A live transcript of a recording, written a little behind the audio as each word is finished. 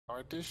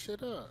Start this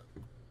shit up.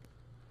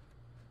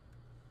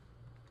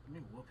 Let me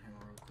whoop him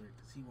real quick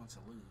because he wants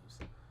to lose.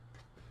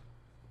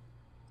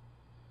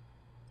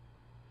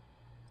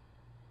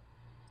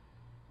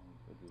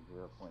 Could do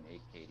 0.8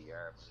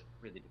 KDR, but it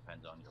really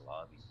depends on your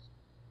lobby.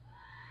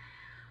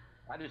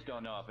 I just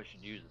don't know if I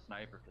should use a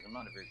sniper because I'm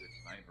not a very good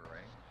sniper,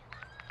 right?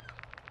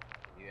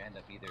 You end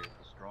up either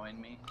destroying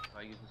me if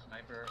I use a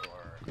sniper,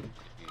 or if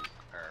you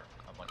are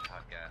a bunch of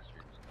hot gas,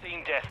 you're just...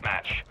 Team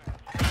deathmatch.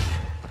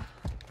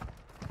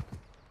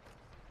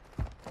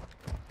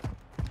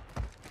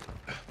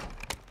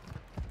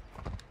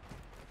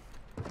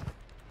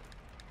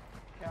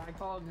 Yeah, I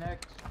called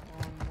next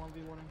on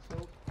 1v1 and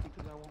Silk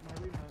because I want my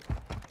rematch.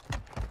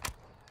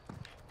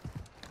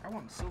 I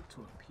want Silk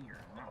to appear.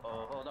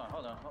 Oh, hold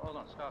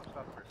on, stop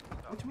first.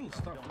 Stop. What do you mean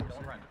stop?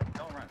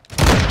 Don't run.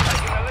 Taking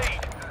the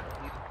lead.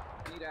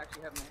 You need to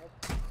actually have my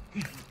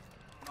head.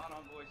 Not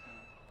on voice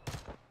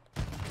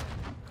now.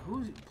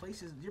 Who's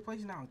places? You're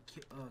placing down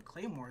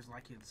claymores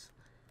like it's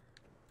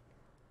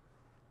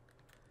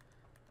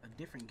a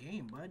different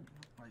game, bud.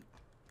 Like.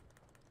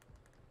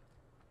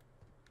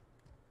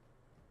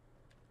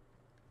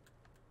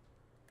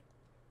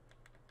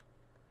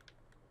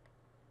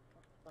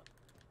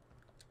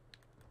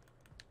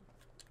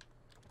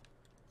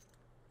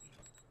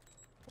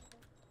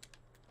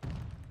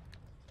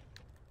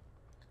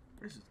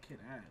 Where's this kid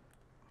at? At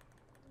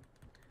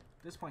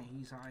this point,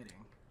 he's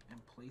hiding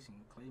and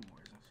placing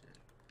claymores and shit.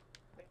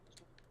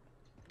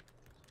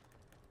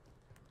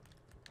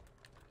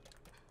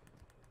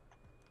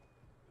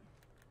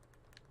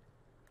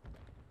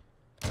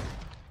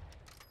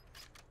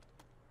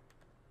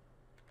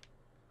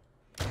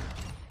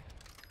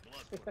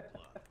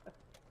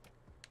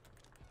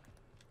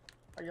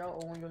 Are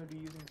y'all only going to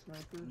be using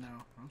snipers?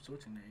 No, I'm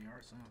switching to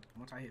AR soon.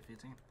 Once I hit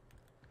 15.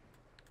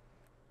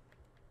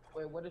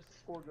 Wait, what does the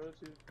score go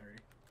to?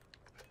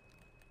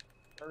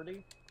 30.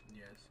 30?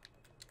 Yes.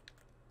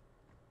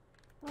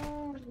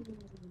 Oh,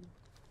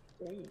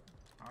 dang.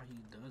 All he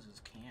does is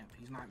camp.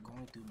 He's not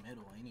going through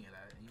middle, any of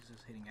that. He's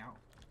just hitting out.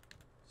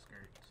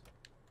 Skirts.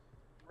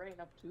 Ran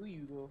up to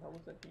you though. How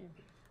was that game?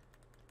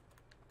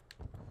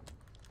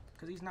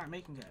 Because he's not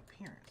making an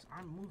appearance.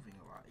 I'm moving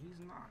a lot. He's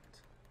not.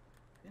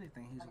 If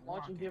anything, he's I'm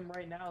watching walking. him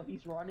right now.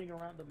 He's running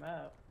around the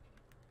map.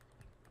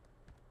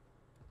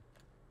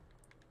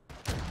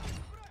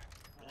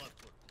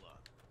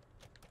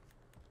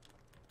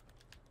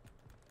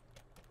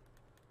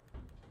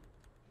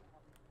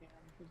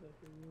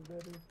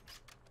 Better.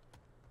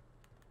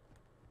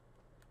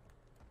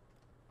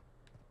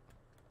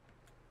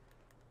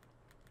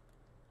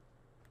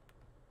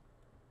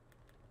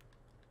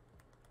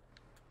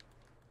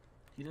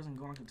 He doesn't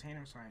go on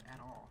container side at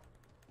all.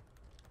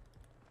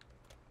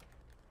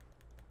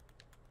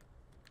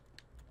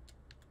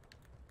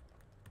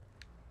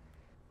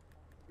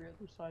 Every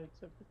other side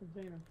except for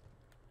container.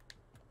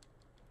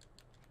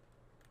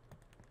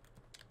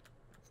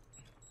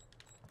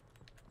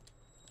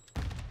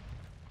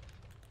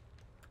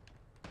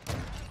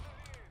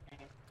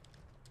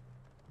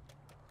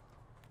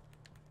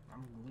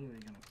 I'm literally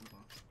gonna click on.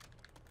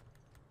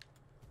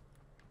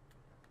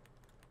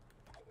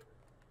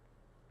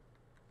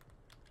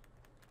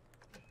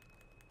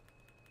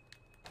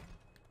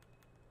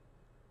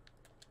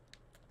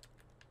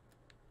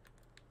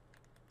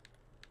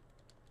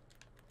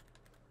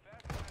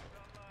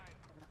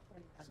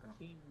 That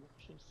team was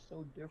just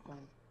so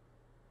different.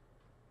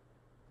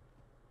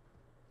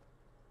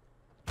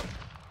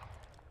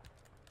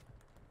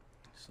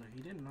 So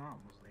he didn't know I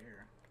was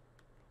there.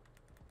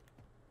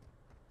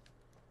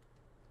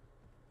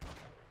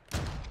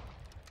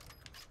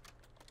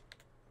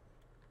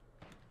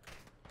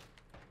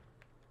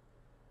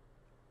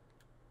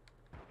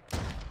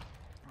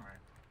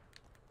 Alright.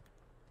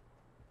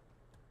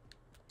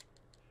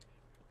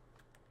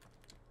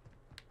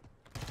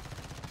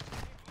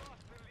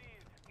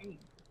 Hey.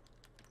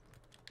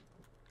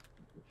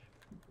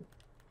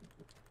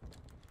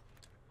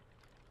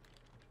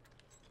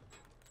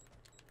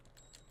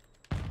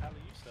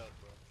 Tally, you suck,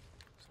 bro.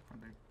 Suck my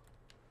dick.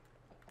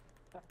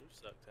 You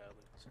suck,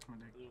 Tally. Suck my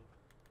dick.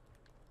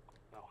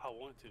 No, I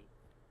want to.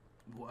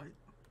 What?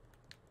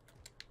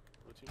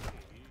 What you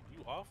mean?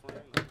 You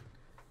offering? Like,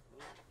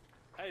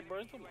 hey,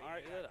 bro, some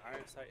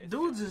iron sight.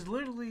 Dudes is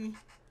literally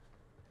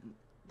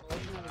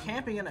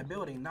camping in a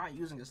building, not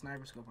using a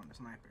sniper scope on the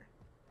sniper.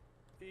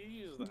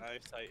 He uses the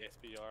iron sight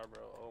SBR,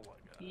 bro. Oh my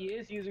god. He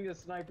is using a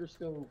sniper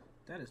scope.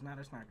 That is not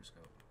a sniper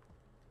scope.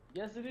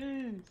 Yes, it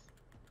is.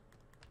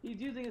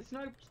 He's using a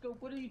sniper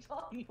scope. What are you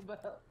talking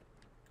about?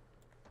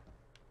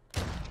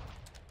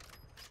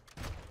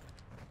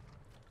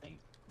 Okay.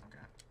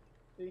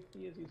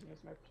 He is using a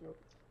sniper scope.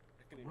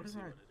 What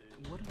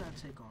did I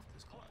take off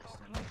this class?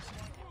 That makes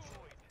sense.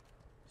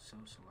 So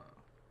slow.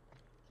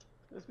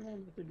 This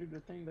man had to do the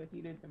thing that he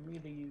did to me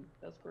to you.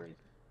 That's crazy.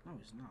 No,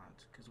 it's not.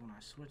 Because when I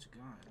switch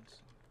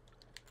guns,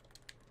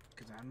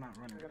 because I'm not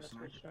running You're a gonna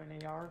sniper. switch to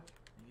an AR?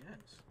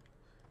 Yes.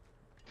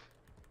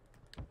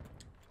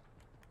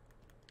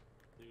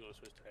 You gonna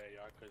switch to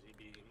AR because he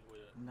be with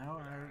a No,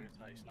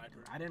 like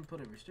sniper. I didn't put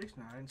a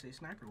restriction. I didn't say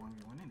sniper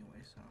 1v1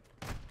 anyway. So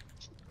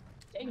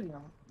Damn.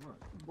 look,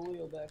 Bully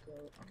back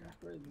up. okay, That's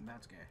crazy.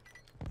 that's gay.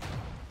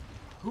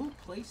 Who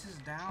places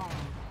down?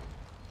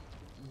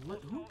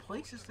 Who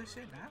places this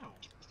shit down?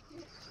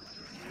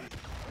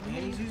 And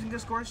he's using a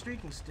score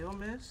streak and still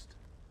missed.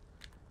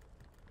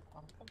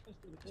 I'm pissed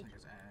with the It's like picture.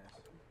 his ass.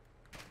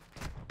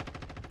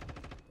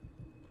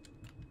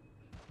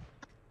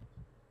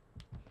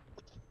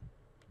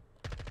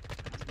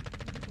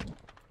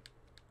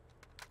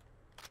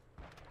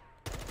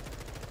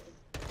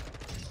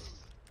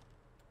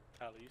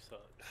 Tyler, you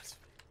suck. That's me.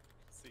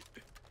 See,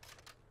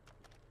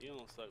 you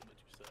don't suck, but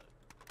you suck.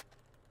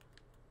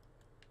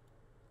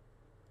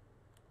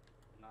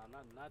 Nah,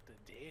 not the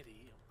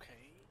daddy.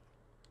 Okay.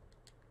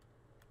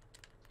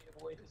 Give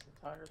away this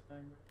entire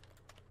thing.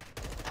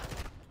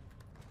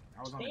 I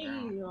was on the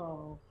ground.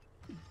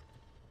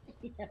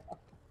 Damn. Yeah.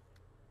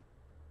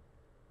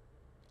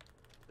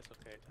 It's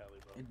okay, Tally,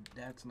 bro.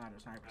 That's not a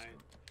sniper I-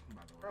 scope,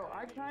 by the way. Bro,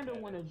 I kind of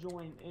want to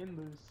join in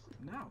this.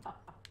 No.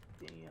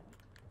 Damn.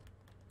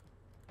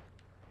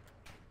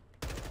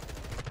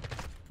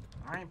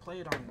 I ain't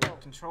played on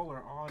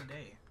controller all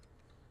day.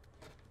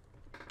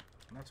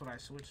 And that's what I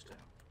switched to.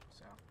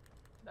 So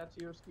That's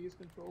your excuse,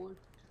 controller?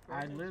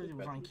 I literally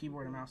was on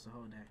keyboard and mouse the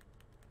whole day.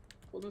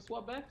 Well, then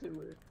swap back to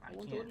it. I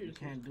won't can't. tell You to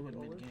can't switch do it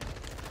controller. mid game.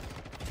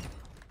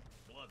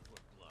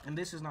 And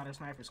this is not a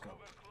sniper scope.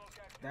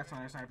 That's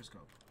not a sniper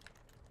scope.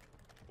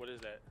 What is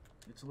that?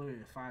 It's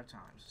literally 5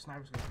 times.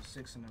 Sniper scope is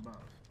 6 and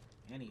above.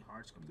 Any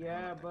hard scope.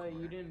 Yeah, but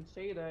you didn't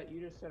say that.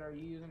 You just said, are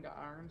you using an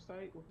iron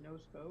sight with no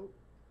scope?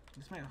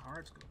 This man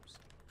hard scopes.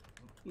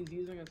 He's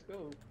using a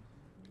scope.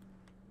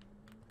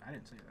 I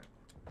didn't say that.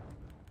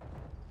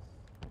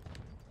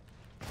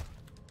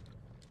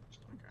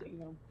 Okay.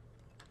 Damn.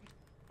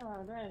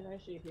 Oh, that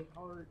shit hit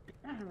hard.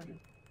 I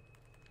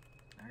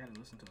gotta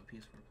listen to a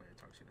PS4 player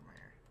talk shit in my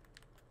ear.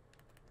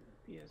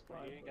 PS5. Bro,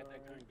 you ain't got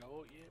that gun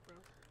gold yet, bro?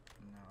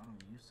 No, I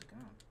don't use the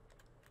gun.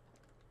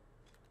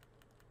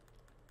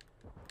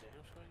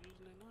 Damn sure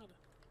using it nada.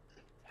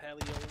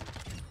 Talleyho1.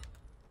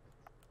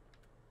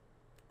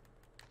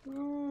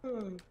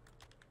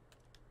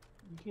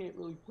 You can't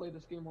really play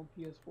this game on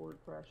PS4. It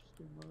crashes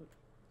too much.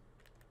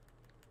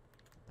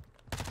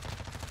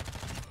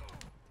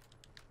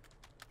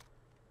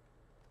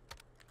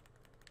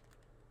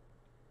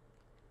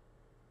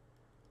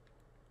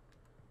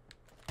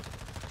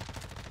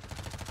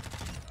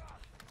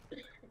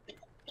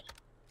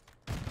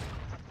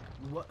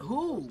 What?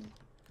 Who?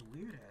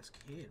 Weird ass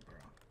kid, bro.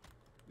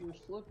 You're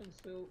slipping,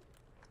 still.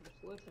 You're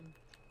slipping.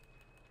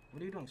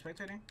 What are you doing?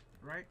 Spectating?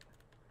 Right?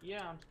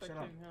 Yeah, I'm Shut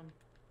up. expecting him.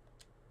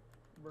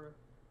 Bruh.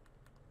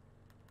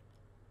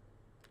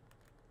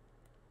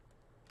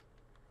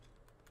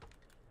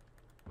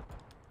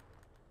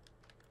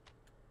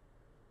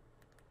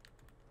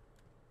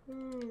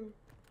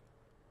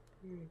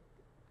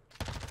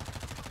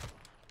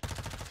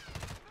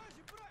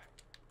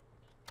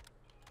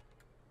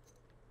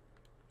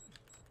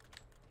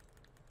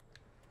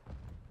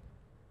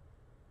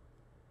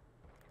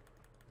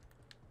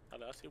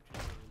 I see what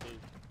you're trying to do.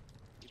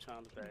 You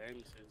trying to let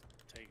Amos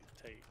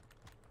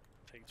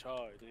take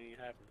charge. It ain't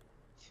happening.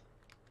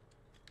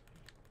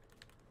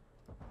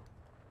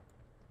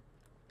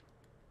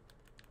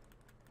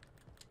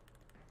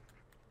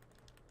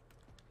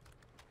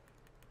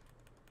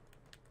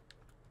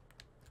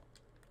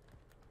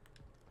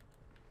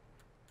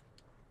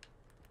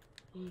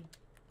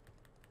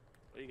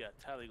 Well, you got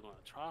Tally going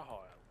to try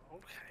hard.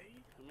 Okay.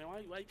 I mean,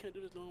 why you can't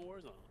do this during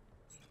Warzone?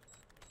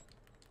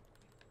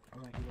 I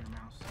was like keyboard and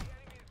mouse.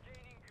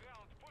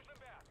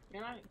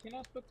 Can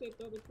I spectate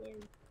the other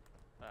player?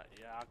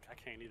 Yeah, I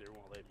can't either. It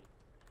won't let me.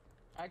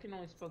 I can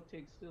only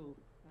spectate still.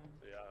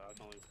 Yeah, I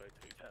can only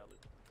spectate Tally.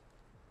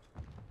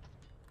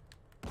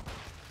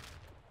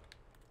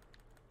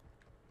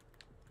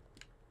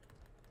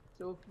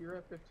 So if you're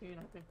at 15,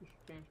 I think you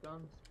should change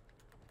guns.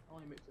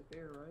 Only makes it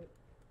fair, right?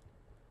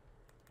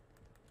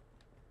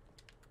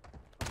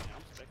 I mean,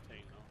 I'm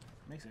spectating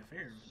though. Makes it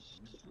fair.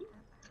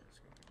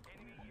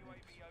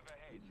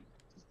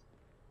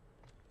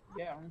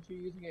 Yeah, aren't you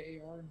using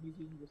an AR and he's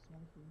using the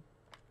sniper?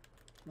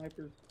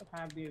 Snipers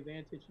have the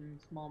advantage in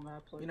small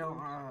maps like You know,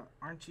 this.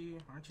 aren't you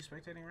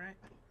spectating, right?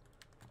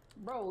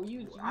 Bro,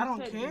 you I don't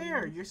said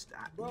care. You,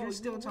 bro, You're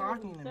still you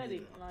talking to said me.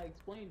 it and I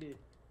explained it.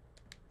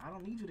 I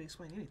don't need you to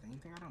explain anything. You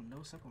think I don't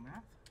know simple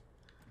math?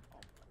 Oh my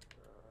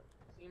god.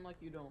 Seem like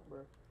you don't, bro.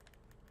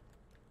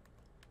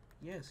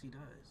 Yes, he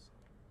does.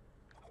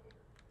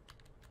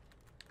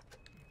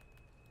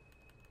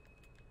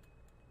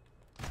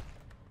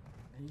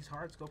 And he's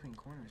hard scoping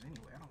corners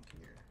anyway. I don't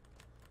care.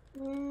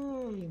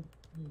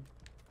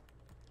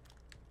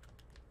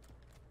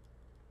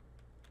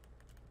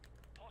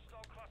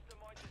 Hostile cluster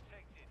mine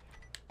detected.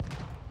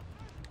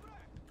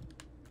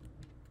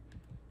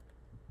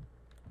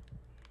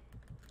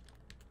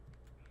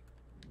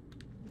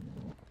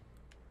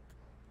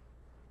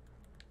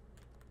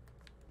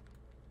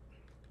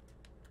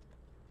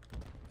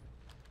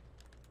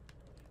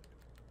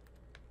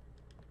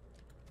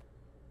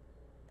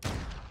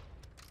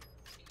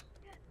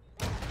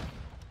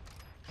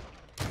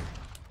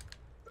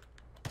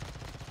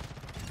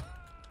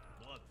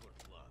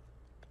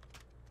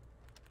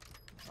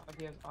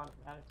 he has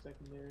automatic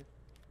secondary.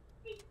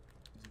 It's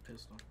a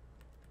pistol.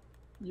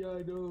 Yeah,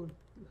 I know.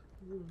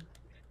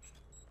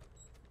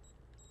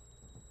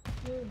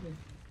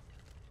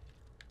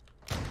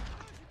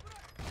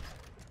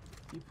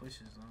 He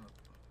pushes up.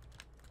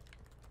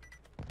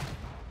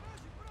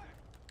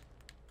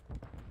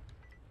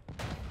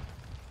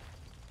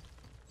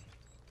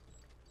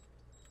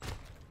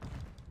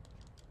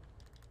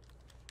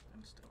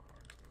 I'm still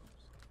hard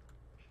scopes.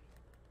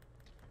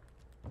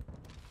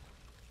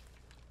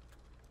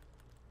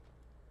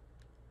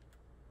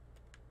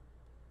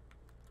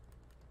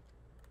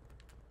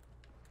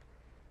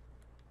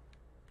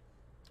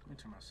 Let me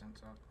turn my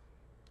sense up.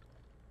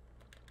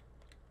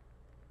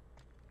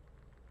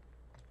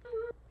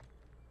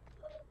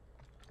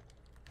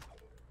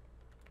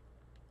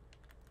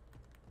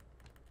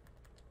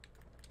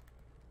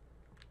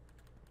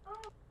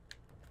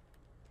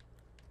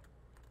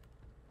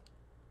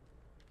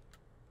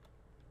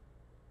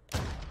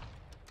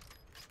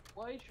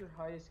 Why is your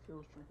highest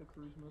kill streak a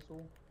cruise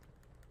missile?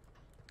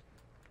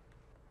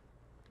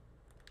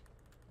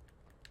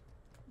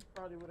 You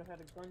probably would have had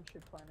a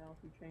gunship by now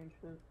if you changed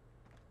it.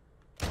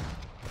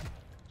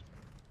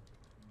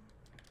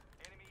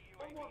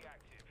 Enemy UAV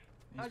active.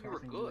 Thought He's you were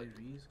popping good.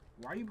 UAVs.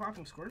 Why are you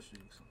popping score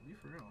streaks? Be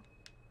for real.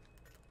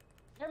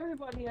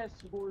 Everybody has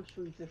score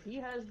streaks. If he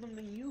has them,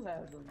 then you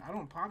have them. I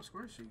don't pop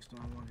score streaks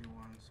doing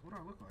 1v1s. What do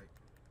I look like?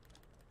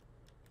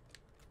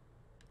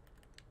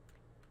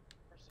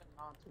 I said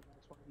not to,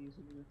 that's why he's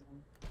using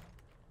them.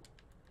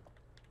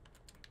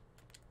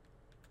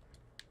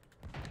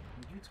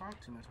 You talk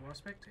too much while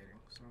spectating,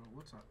 so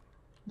what's up?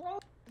 Bro,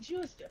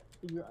 just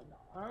you're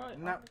alright.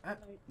 No,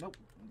 nope.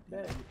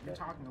 Bet, You're bet.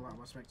 talking a lot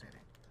while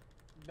spectating.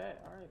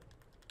 Bet, alright.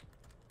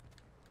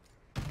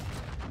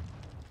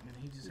 And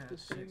he just It's has the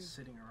shit same-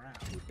 sitting around.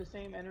 Keep the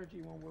same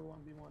energy when we're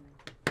 1v1.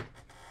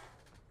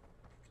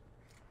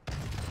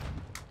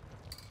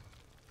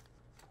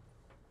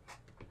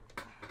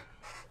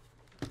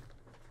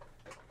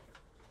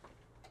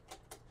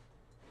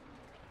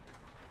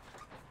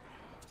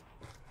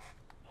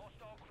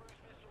 Hostile cruise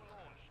missile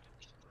launched.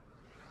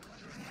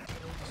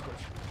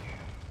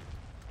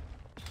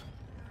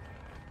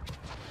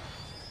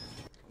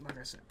 Like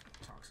I said,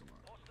 talks a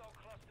lot. Hostile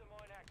cluster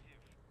mine active.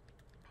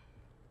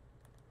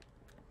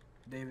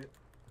 David,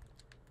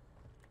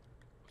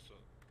 What's up?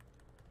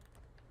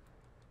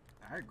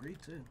 I agree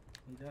too.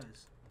 He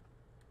does.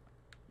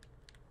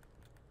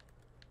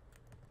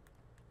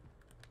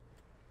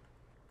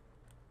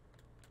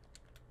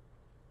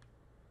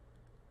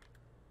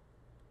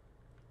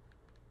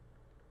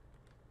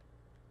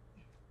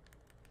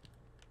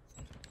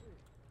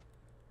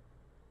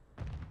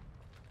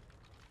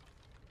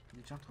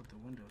 You jumped out the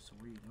window, so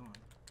where are you going?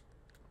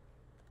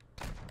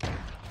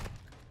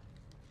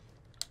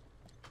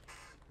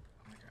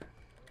 Okay.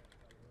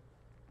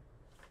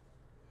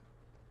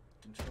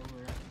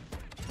 Controller.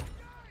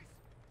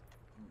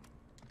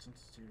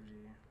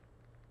 Sensitivity.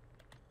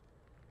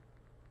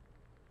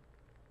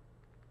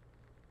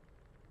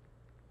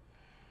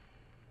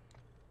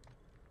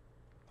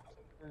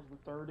 There's the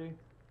 30.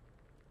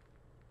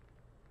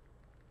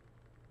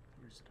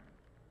 Where's it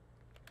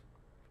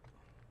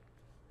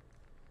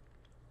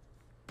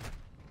at?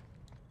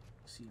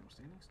 See, I'm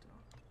standing still.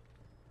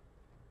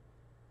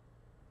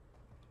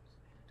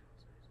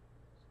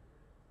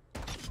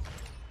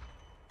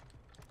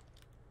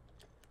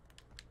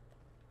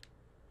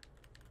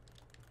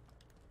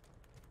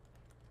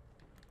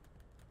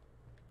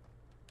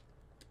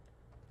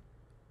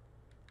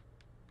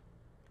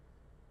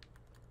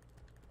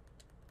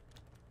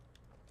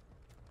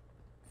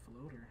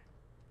 Floater.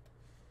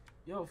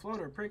 Yo,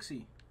 Floater,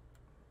 Prixie.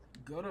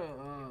 Go to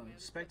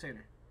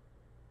spectator.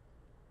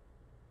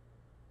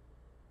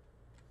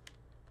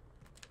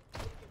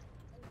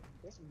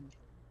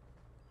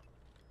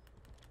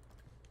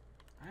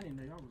 I didn't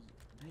know y'all was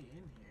they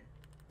in here.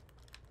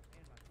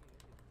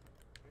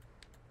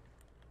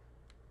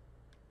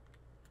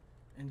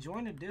 And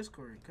join the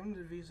Discord. Come to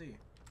the VZ.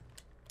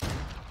 I'm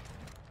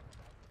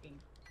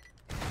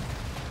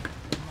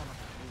not like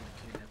a little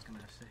kid that's gonna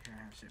sit here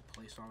and have shit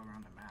placed all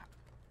around the map.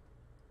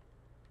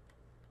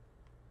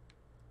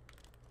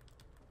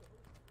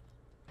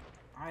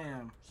 I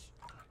am.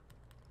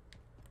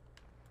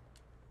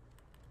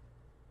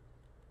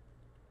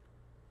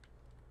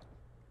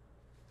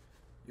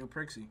 Yo,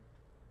 Prixie.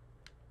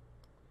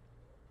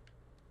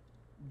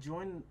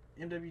 Join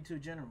MW2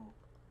 General.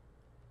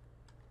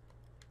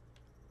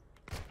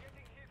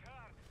 Getting hit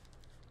hard.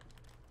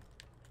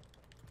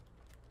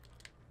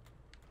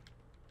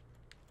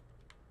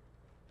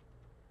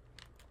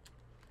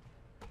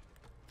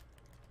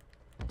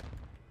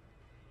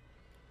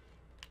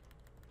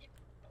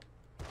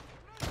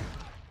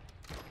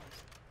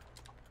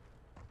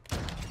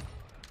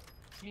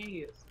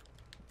 Jeez.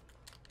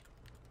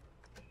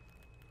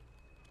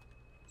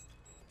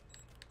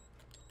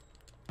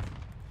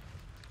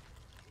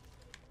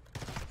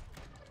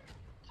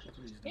 That's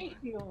what he's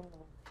Thank doing. you.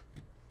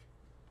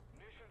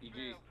 Mission EG.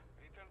 failed.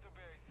 Return to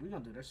base. We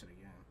gonna do that shit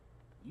again.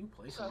 You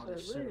play Liz, some other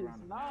shit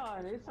around the nah,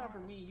 match. it's time for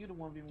me. You the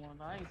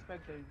 1v1. I ain't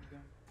spectating the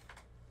game.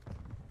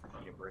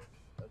 Yeah, bro.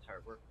 That's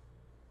hard work.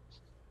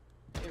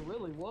 It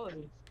really was.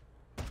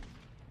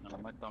 No,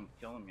 my thumb's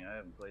killing me. I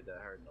haven't played that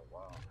hard in a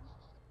while.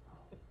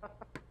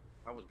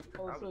 I was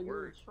Oh, so you were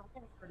worried.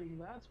 trying.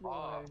 That's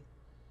why.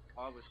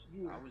 I was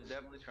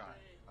definitely trying.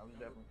 I'll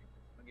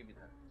give you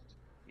that.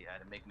 You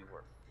had to make me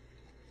work.